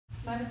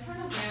my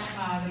maternal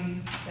grandfather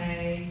used to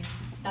say,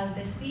 "Dal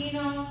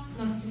destino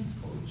non si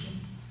sfugge,"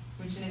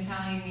 which in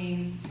Italian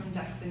means, "From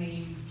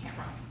destiny you can't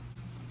run."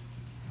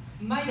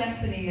 My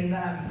destiny is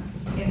that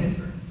I'm in this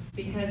room,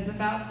 because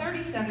about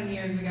 37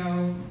 years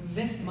ago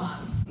this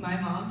month, my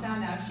mom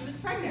found out she was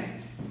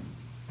pregnant.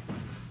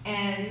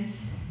 And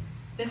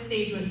the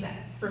stage was set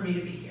for me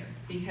to be here,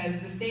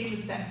 because the stage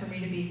was set for me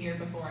to be here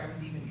before I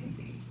was even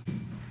conceived.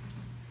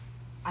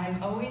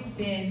 I've always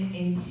been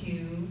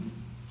into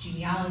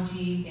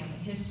genealogy, family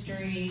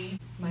history.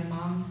 My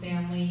mom's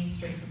family,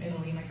 straight from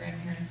Italy. My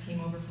grandparents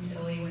came over from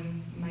Italy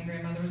when my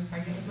grandmother was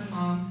pregnant with my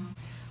mom.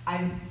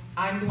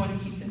 I'm the one who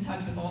keeps in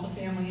touch with all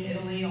the family in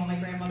Italy, all my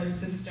grandmother's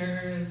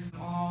sisters,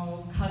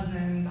 all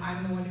cousins.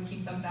 I'm the one who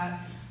keeps up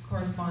that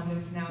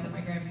correspondence now that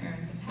my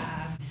grandparents have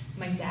passed.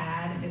 My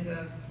dad is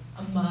a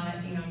mutt,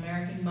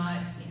 American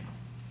mutt,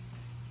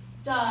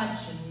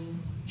 Dutch and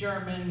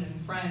German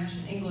and French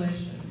and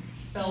English and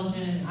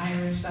Belgian and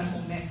Irish, that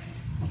whole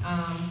mix.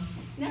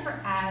 It's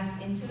never as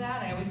into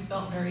that. I always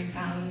felt very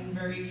Italian,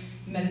 very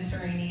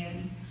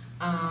Mediterranean.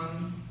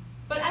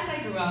 But as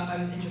I grew up, I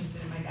was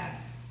interested in my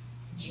dad's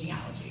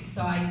genealogy.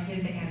 So I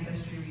did the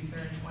ancestry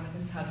research. One of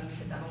his cousins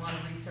had done a lot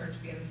of research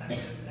via the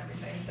census and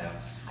everything. So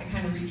I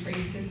kind of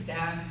retraced his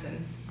steps.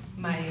 And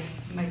my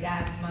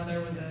dad's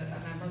mother was a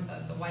member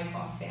of the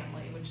Wyckoff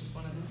family, which is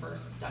one of the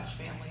first Dutch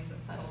families that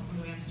settled in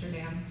New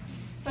Amsterdam.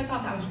 So I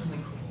thought that was really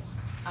cool.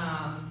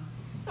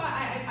 So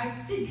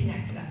I did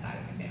connect to that side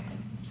of my family.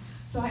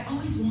 So I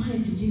always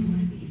wanted to do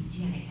one of these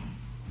DNA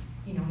tests.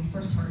 We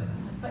first heard of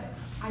them. But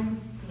I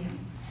was,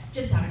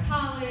 just out of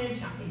college.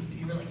 They used to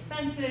be really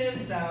expensive,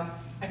 so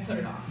I put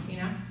it off,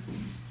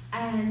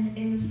 And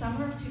in the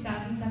summer of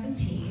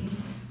 2017,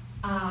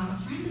 a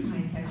friend of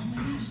mine said, "Oh my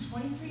gosh,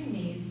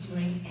 23andMe is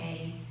doing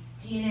a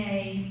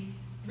DNA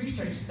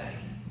research study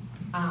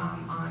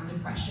on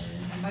depression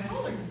and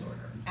bipolar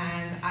disorder."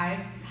 And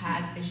I've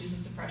had issues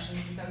with depression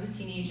since I was a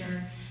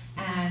teenager,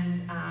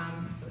 and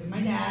so did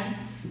my dad.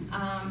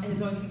 And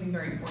it's always something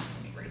very important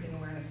to me, raising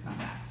awareness about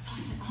that. So I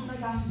said, "Oh my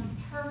gosh, this is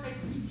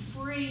perfect. It's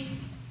free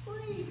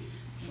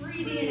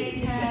DNA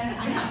test."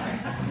 I know,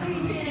 right? Free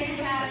DNA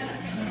test.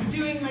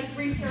 Doing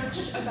research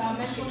about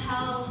mental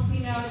health,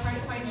 trying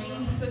to find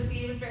genes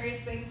associated with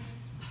various things.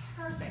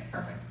 Perfect.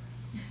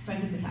 So I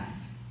did the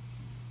test.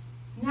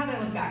 Now that I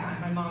look back on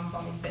it, my mom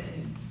saw me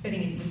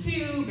spitting into the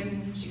tube,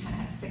 and she kind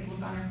of had a sick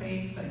look on her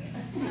face, but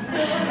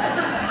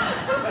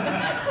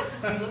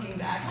looking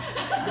back.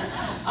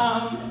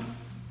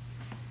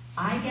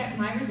 I get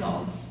my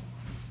results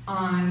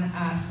on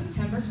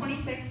September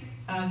 26th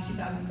of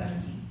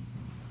 2017.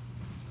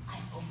 I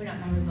open up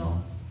my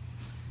results.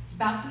 It's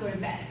about to go to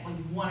bed. It's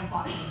 1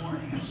 o'clock in the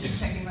morning. I was just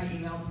checking my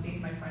email to see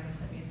if my friend had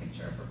sent me a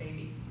picture of her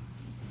baby.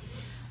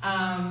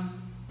 And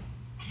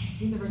I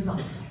see the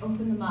results. I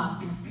open them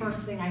up, and the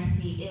first thing I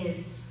see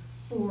is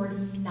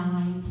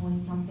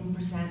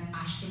 49-point-something%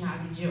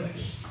 Ashkenazi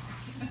Jewish.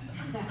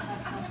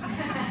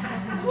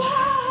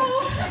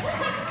 Wow!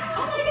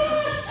 Oh my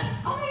gosh!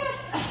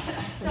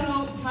 So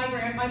my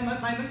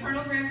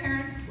maternal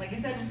grandparents, like I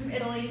said, were from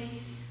Italy.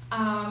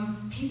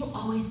 People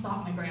always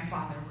thought my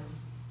grandfather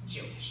was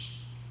Jewish.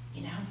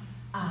 He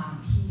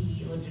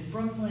lived in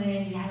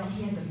Brooklyn. He had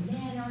the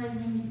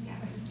mannerisms. He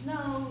had a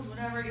nose,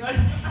 whatever. He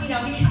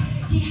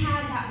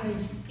had that way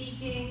of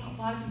speaking. A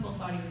lot of people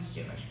thought he was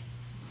Jewish.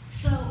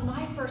 So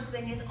my first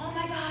thing is, oh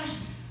my gosh,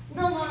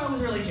 Lil Nono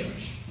was really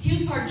Jewish. He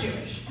was part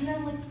Jewish. And then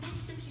I'm like, but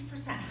that's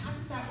 50%. How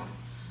does that work?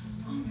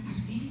 Oh my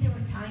gosh, maybe they were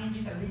Italian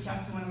Jews. I reached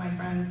out to one of my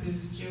friends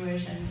who's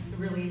Jewish and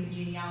really into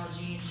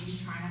genealogy, and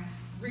she's trying to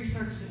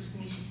research this with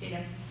me. She stayed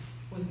up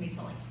with me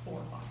till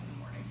 4 o'clock in the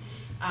morning.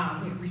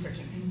 We were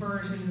researching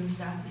conversions and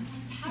stuff. And I'm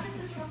like, how does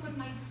this work with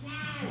my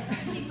dad? It's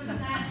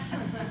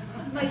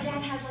 50%. My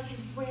dad had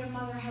his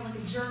grandmother had a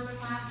German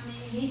last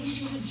name. Maybe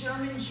she was a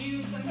German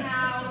Jew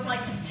somehow.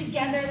 And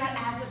together that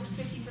adds up to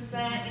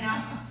 50%,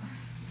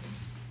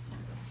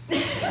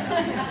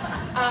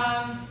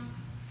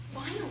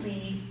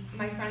 Finally,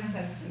 my friend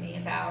says to me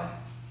about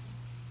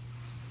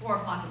 4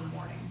 o'clock in the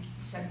morning,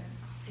 she said,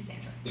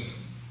 "Cassandra,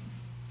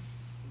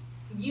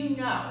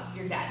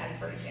 your dad has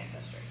British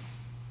ancestry.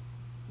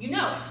 You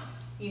know it.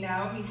 He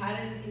had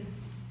a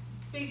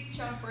big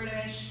chunk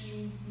British.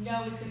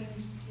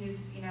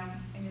 It's in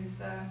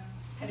his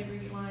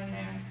pedigree line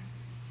there.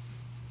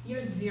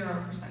 You're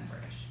 0%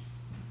 British."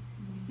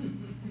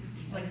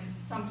 She's like,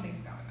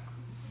 "Something's going on."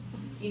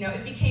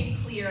 It became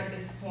clear at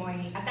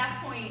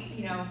that point,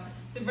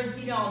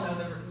 we all know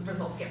the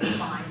results get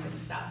refined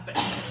and stuff, but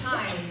at the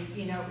time,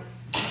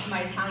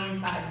 my Italian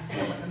side was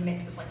still a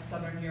mix of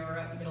Southern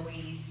Europe, Middle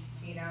East,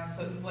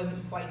 so it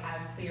wasn't quite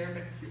as clear,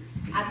 but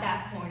at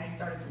that point I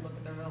started to look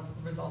at the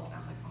results and I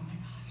was like, oh my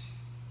gosh,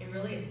 it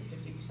really is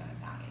 50%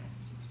 Italian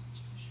and 50%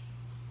 Jewish.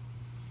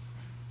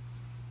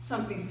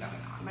 Something's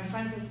going on. My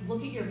friend says,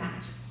 look at your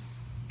matches.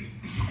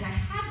 And I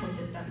had looked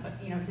at them, but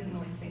it didn't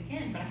really sink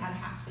in, but I had a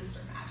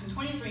half-sister match. And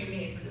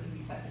 23andMe, for those of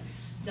you tested,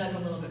 does a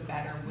little bit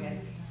better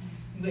with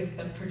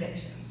the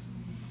predictions.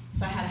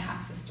 So I had a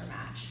half-sister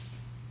match.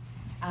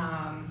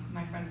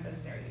 My friend says,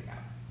 there you go.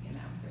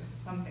 There's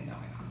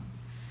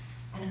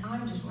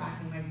I'm just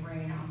racking my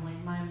brain. I'm like,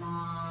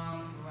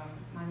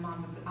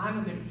 I'm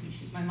a goody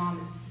two-shoes. My mom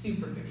is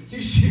super goody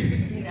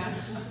two-shoes, you know.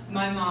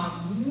 My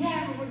mom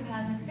never would have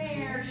had an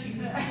affair. She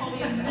told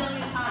me a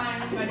million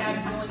times my dad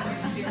was the only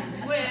person she was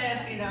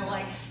with, you know,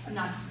 like,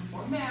 not just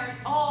before marriage,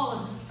 all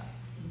of this stuff.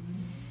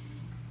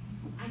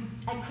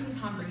 I couldn't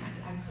comprehend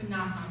it. I could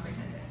not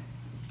comprehend it.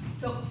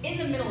 So in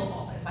the middle of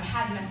all this, I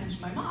had messaged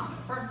my mom.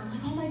 At first, I'm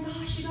like, oh my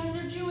gosh, you guys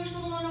are Jewish.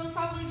 Little Nono was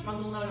probably, my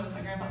little Nono was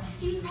my grandfather.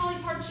 He was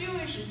probably part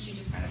Jewish. And she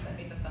just kind of sent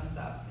me the thumbs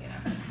up, you know,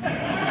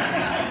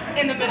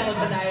 in the middle of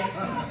the night.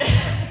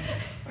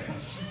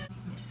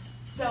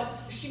 So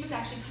she was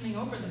actually coming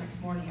over the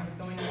next morning. I was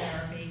going to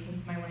therapy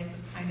because my life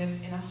was kind of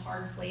in a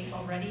hard place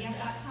already at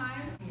that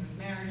time. There was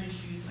marriage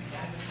issues. My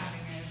dad was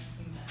having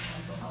some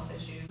mental health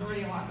issues. There's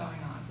already a lot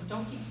going on. So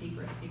don't keep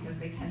secrets because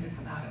they tend to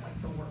come out at like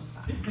the worst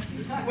times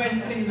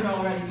when things are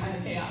already kind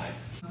of chaotic.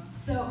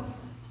 So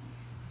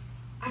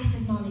I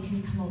said, Mommy, can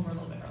you come over a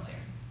little bit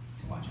earlier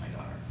to watch my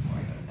daughter before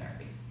I go to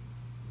therapy?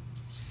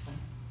 She's like,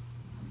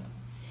 thumbs up.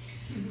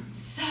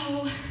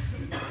 So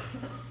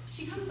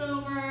she comes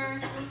over,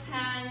 it's a little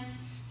tense,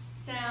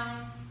 sits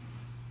down.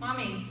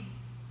 Mommy,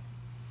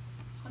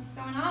 what's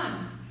going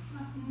on?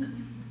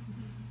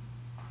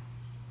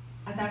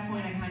 At that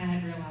point, I kind of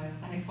had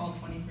realized, I had called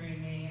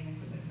 23andMe and they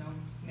said there's no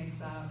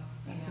mix-up,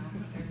 you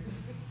know,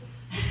 there's,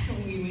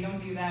 we don't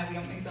do that, we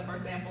don't mix up our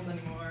samples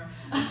anymore.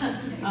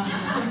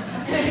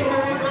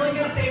 We're really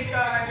good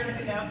safeguards,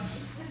 you know.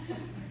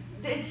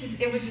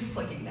 It was just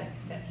clicking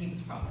that he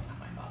was probably not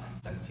my father.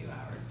 It took a few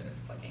hours, but it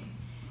was clicking.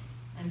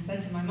 And I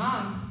said to my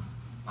mom,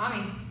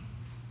 Mommy,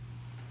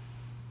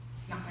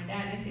 it's not my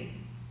dad, is he?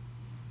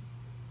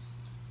 She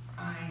starts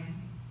crying.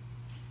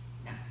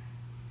 No,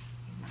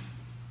 he's not.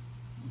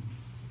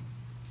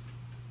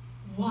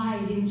 Why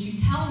didn't you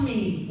tell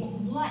me?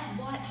 What?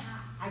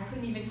 I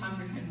couldn't even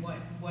comprehend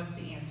what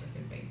the answer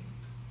could be.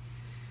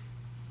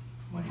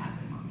 What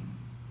happened, Mommy?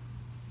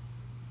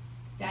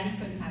 Daddy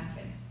couldn't have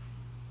kids.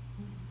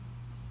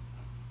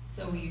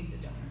 So we used a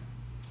donor.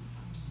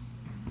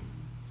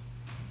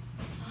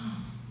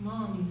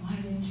 Mommy, why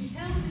didn't you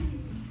tell me?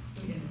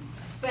 We didn't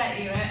upset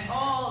you at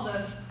all the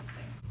things.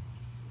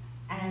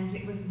 And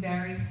it was a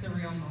very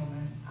surreal moment.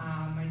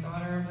 My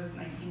daughter was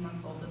 19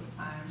 months old at the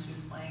time. She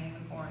was playing in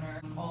the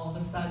corner. All of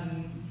a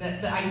sudden,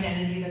 the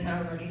identity that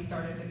had already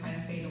started to kind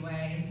of fade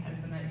away as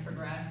the night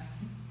progressed,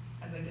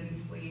 as I didn't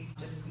sleep,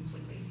 just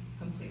completely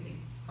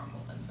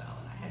crumbled and fell.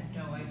 And I had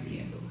no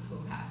idea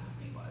who half of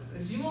me was,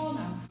 as you all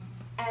know.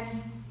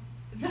 And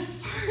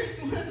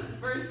one of the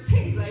first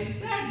things I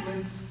said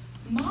was,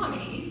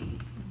 Mommy,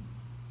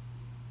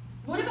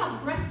 what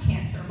about breast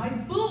cancer? My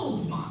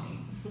boobs, Mommy.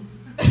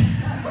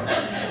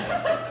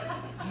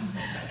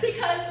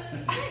 Because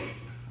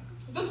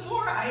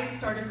before I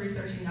started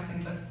researching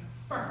nothing but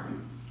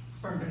sperm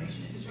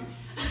donation industry,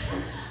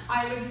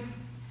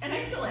 and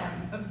I still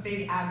am, a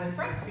big avid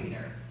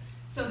breastfeeder.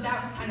 So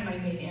that was kind of my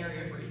main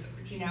area of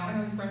research, you know, and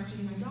I was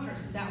breastfeeding my daughter.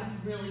 So that was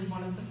really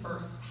one of the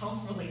first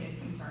health-related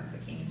concerns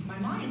that came into my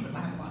mind, was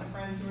I have a lot of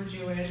friends who are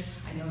Jewish.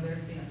 I know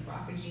there's, you know, the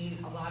BRCA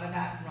gene, a lot of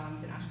that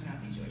runs in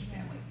Ashkenazi Jewish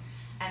families.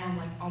 And I'm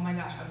like, oh my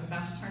gosh, I was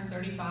about to turn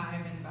 35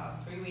 in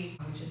about 3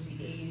 weeks, which is the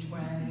age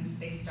when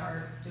they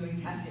start doing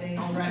testing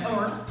already,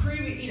 or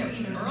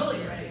even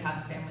earlier if you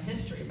have a family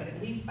history, but at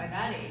least by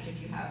that age,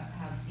 if you have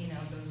you know,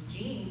 those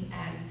genes.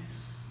 And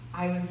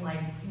I was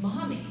like,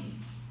 Mommy,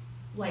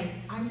 like,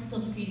 I'm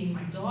still feeding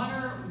my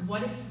daughter.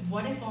 What if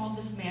all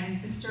this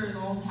man's sisters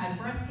all had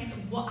breast cancer?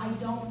 Well, I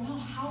don't know.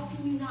 How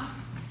could you not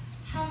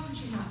tell me?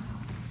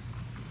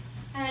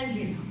 And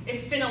you know,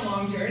 it's been a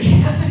long journey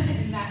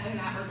in that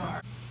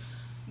regard.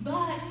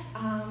 But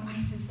I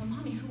said, so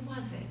Mommy, who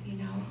was it? You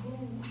know,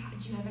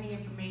 did you have any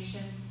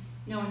information?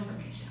 No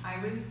information. I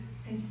was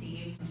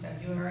conceived in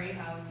February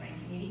of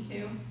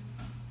 1982,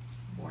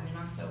 born in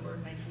October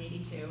of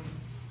 1982.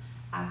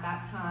 At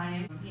that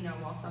time, you know,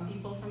 while some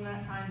people from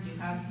that time do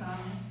have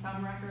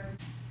some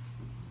records,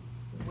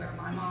 where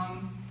my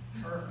mom,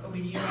 her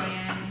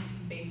OBGYN,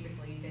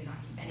 basically did not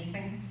keep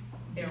anything.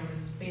 There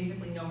was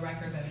basically no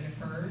record that it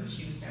occurred.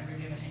 She was never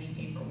given any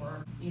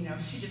paperwork. You know,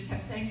 she just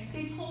kept saying,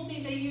 they told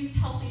me they used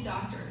healthy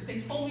doctors.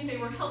 They told me they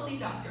were healthy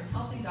doctors,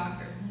 healthy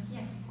doctors. I'm like,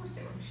 yes, of course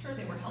they were. I'm sure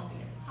they were healthy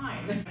at the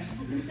time.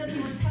 They said they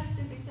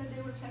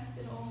were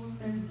tested, all of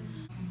this.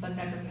 But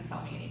that doesn't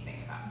tell me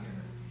anything about your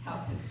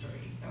health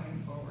history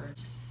going forward,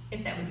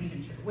 if that was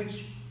even true,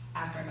 which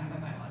after I met my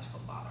biological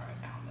father, I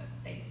found that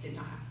they did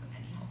not ask them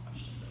any health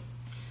questions.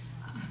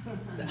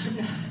 So,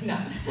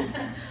 none.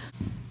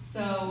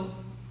 So,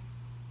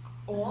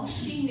 all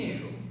she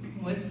knew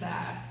was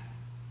that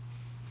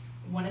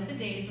one of the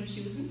days when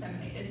she was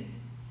inseminated,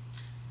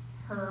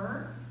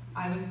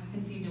 I was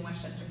conceived in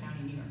Westchester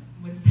County, New York,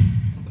 was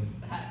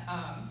that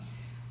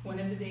one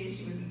of the days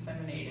she was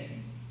inseminated,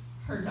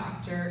 her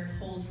doctor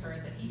told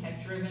her that he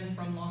had driven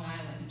from Long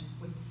Island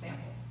with the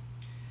sample.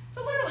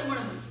 So literally one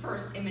of the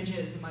first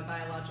images of my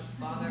biological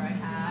father I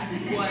had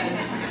was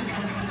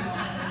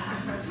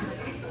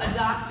a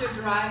doctor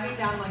driving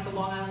down like the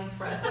Long Island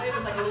Expressway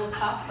with like a little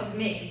cup of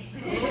me. A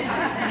little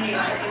cup of me,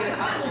 like in a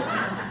cup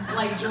holder.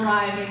 like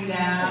driving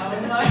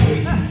down, like,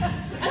 and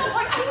I'm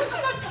like, I was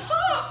in a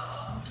cup.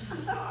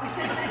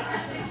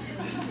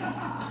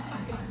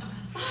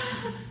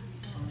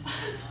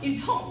 You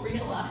don't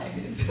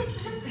realize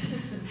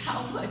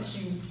how much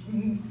you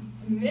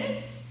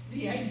miss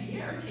the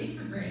idea or take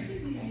for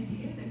granted the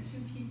idea that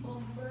two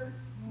people were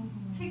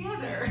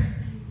together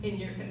in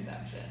your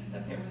conception,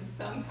 that there was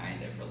some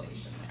kind of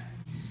relation there.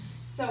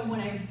 So when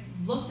I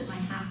looked at my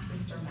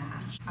half-sister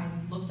match, I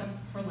looked up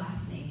her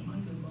last name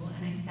on Google,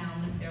 and I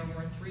found that there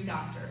were 3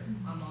 doctors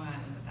on Long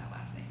Island with that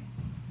last name.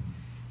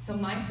 So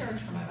my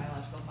search for my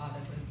biological father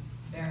was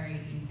very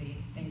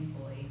easy,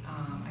 thankfully.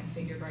 I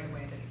figured right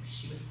away that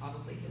she was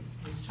probably his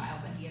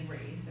child that he had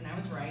raised, and I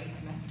was right.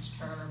 I messaged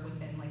her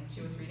within like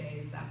 2 or 3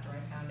 days after I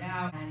found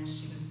out, and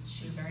she was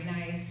very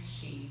nice.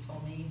 She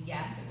told me,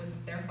 yes, it was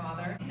their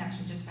father. And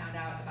actually just found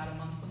out about a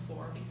month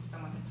before because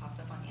someone had popped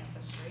up on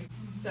Ancestry.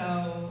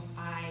 So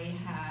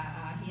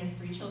he has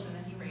 3 children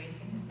that he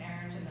raised in his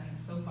marriage, and then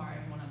so far I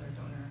have 1 other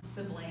donor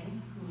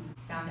sibling who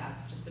found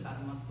out just about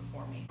a month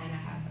before me, and I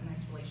have a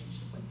nice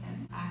relationship with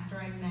him. After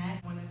I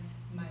met one of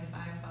my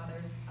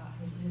bio-father's,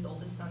 his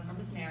oldest son from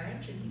his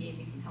marriage, and he gave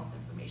me some health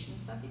information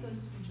and stuff. He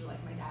goes, would you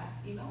like my dad's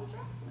email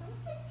address? And I was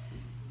like,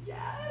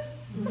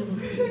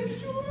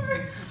 yes,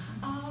 sure.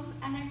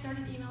 And I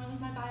started emailing with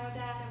my bio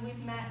dad, and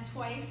we've met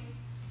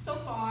twice so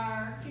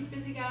far. He's a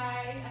busy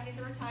guy, he's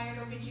a retired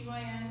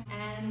OBGYN,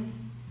 and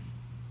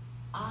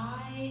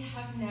I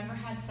have never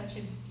had such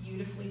a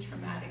beautifully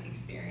traumatic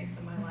experience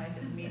in my life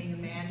as meeting a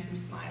man who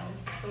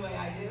smiles the way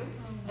I do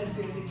as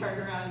soon as he turned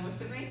around and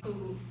looked at me,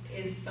 who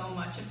is so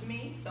much of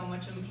me, so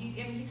much of me.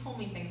 He told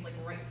me things like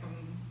right from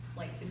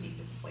like the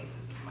deepest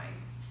places of my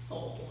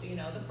soul, you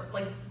know,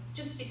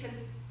 just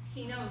because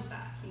he knows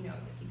that, he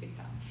knows it, he could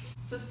tell.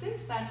 So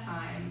since that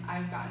time,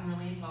 I've gotten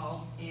really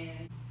involved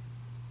in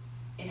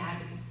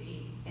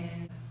advocacy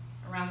and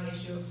around the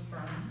issue of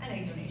sperm and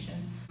egg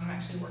donation. I'm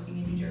actually working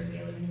in New Jersey.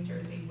 I live in New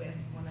Jersey with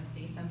one of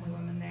the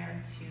assemblywomen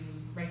there to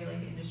regulate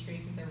the industry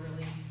because there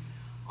really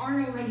are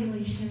no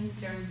regulations.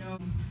 There's no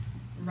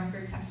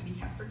records have to be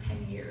kept for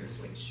 10 years,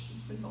 which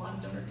since a lot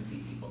of donor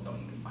conceived people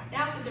don't even find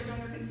out that they're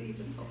donor conceived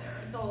until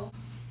they're adult,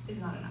 is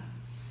not enough.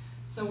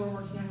 So we're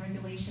working on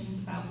regulations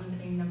about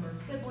limiting the number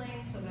of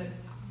siblings so that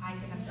I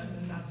can have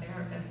cousins out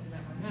there that will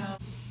never know.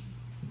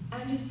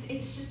 And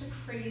it's just a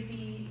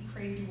crazy,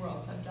 crazy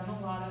world. So I've done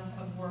a lot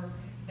of work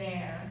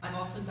there. I've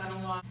also done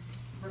a lot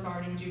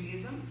regarding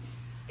Judaism,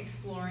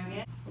 exploring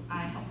it.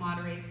 I help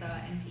moderate the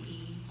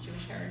NPE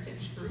Jewish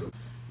Heritage group.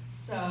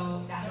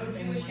 So that's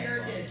been Jewish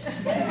heritage.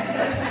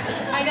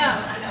 I know.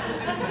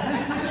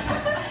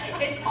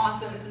 It's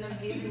awesome. It's an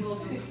amazing little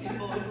group of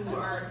people who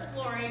are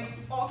exploring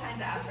all kinds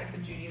of aspects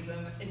of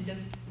Judaism in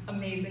just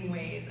amazing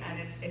ways, and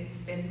it's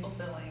been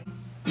fulfilling.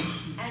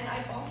 And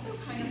I also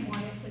kind of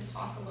wanted to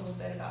talk a little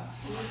bit about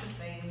 2 of the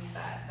things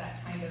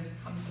that kind of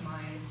come to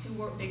mind.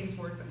 2 biggest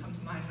words that come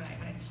to mind when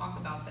I talk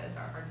about this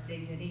are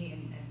dignity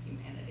and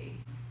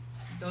humanity.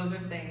 Those are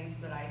things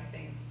that I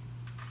think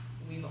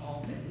we've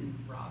all been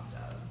robbed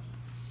of.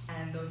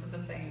 And those are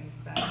the things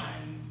that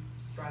I'm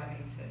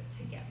striving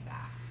to get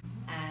back.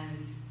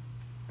 And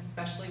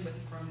especially with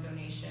sperm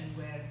donation,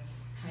 with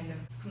kind of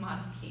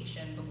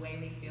commodification, the way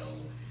we feel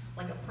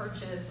like a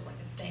purchase or like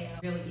a sale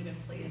really even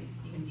plays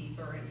even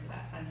deeper into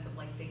that sense of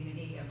like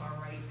dignity of our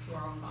right to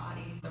our own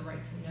bodies, the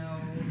right to know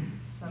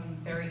some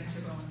very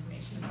integral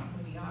information about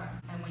who we are.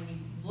 And when you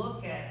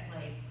look at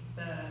like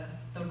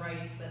the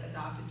rights that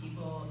adopted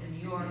people in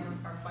New York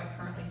are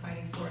currently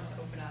fighting for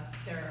to open up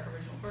their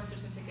original birth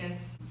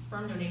certificates,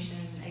 sperm donation,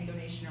 egg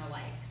donation are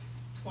like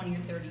 20 or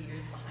 30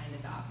 years behind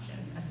adoption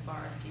as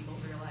far as people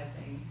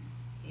realizing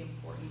the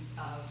importance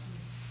of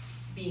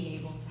being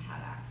able to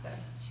have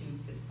access to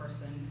this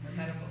person, their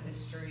medical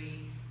history,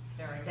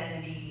 their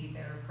identity,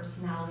 their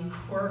personality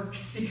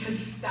quirks,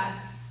 because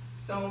that's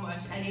so much.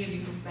 Any of you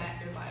who've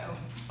met your bio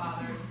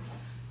fathers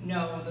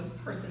know those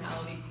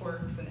personality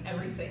quirks and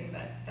everything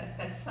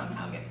that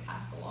somehow gets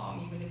passed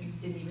along, even if you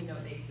didn't even know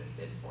they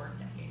existed for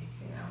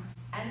decades, you know?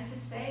 And to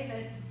say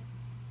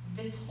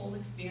that this whole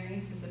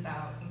experience is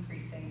about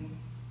increasing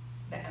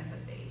the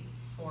empathy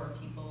for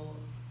people,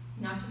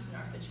 not just in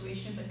our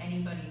situation, but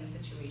anybody in a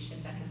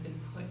situation that has been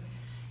put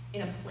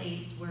in a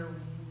place where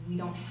we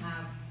don't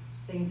have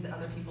things that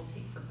other people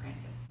take for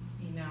granted,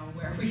 you know,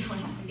 where we don't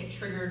have to get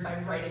triggered by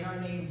writing our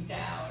names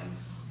down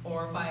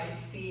or by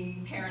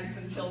seeing parents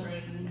and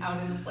children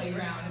out in the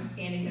playground and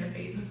scanning their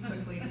faces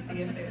quickly to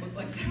see if they look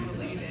like they're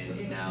related,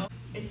 you know.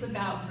 It's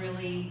about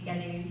really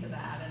getting into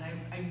that, and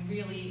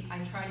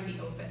I try to be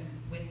open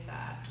with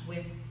that,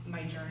 with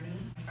my journey.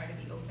 I try to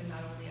be open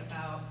not only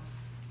about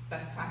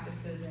best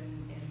practices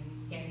in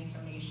kidney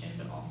donation,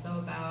 but also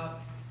about,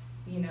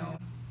 you know,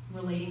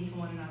 relating to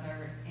one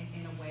another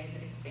in a way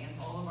that expands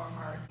all of our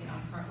hearts. You know,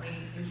 I'm currently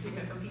in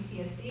treatment for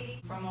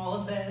PTSD from all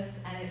of this,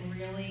 and it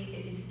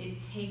really, it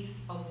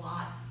takes a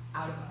lot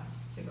out of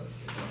us to go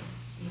through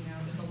this. You know,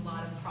 there's a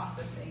lot of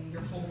processing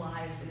your whole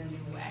lives in a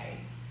new way.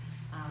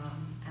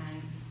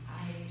 And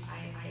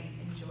I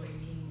enjoy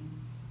being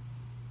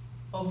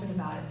open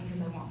about it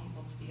because I want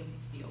people to be able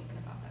to be open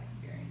about that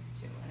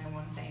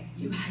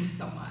you guys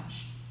so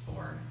much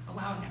for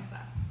allowing us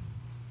that.